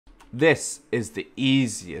This is the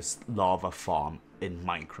easiest lava farm in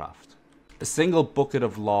Minecraft. A single bucket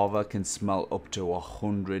of lava can smelt up to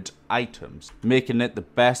 100 items, making it the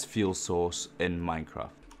best fuel source in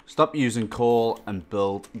Minecraft. Stop using coal and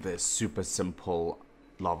build this super simple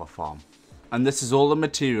lava farm. And this is all the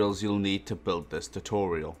materials you'll need to build this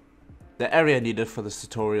tutorial. The area needed for this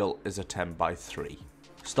tutorial is a 10 by 3.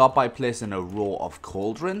 Start by placing a row of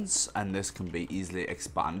cauldrons, and this can be easily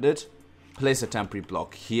expanded. Place a temporary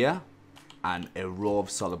block here and a row of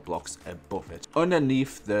solid blocks above it.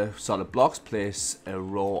 Underneath the solid blocks, place a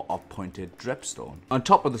row of pointed dripstone. On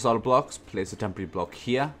top of the solid blocks, place a temporary block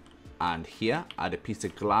here and here. Add a piece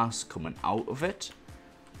of glass coming out of it,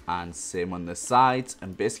 and same on the sides,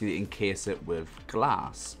 and basically encase it with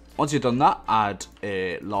glass. Once you've done that, add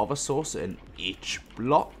a lava source in each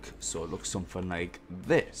block, so it looks something like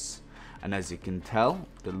this. And as you can tell,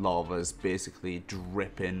 the lava is basically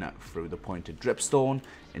dripping through the pointed dripstone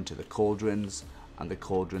into the cauldrons, and the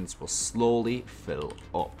cauldrons will slowly fill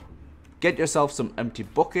up. Get yourself some empty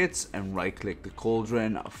buckets and right click the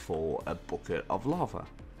cauldron for a bucket of lava.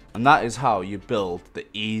 And that is how you build the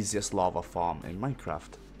easiest lava farm in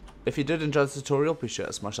Minecraft. If you did enjoy the tutorial, be sure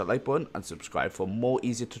to smash that like button and subscribe for more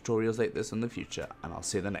easy tutorials like this in the future, and I'll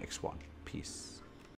see you in the next one. Peace.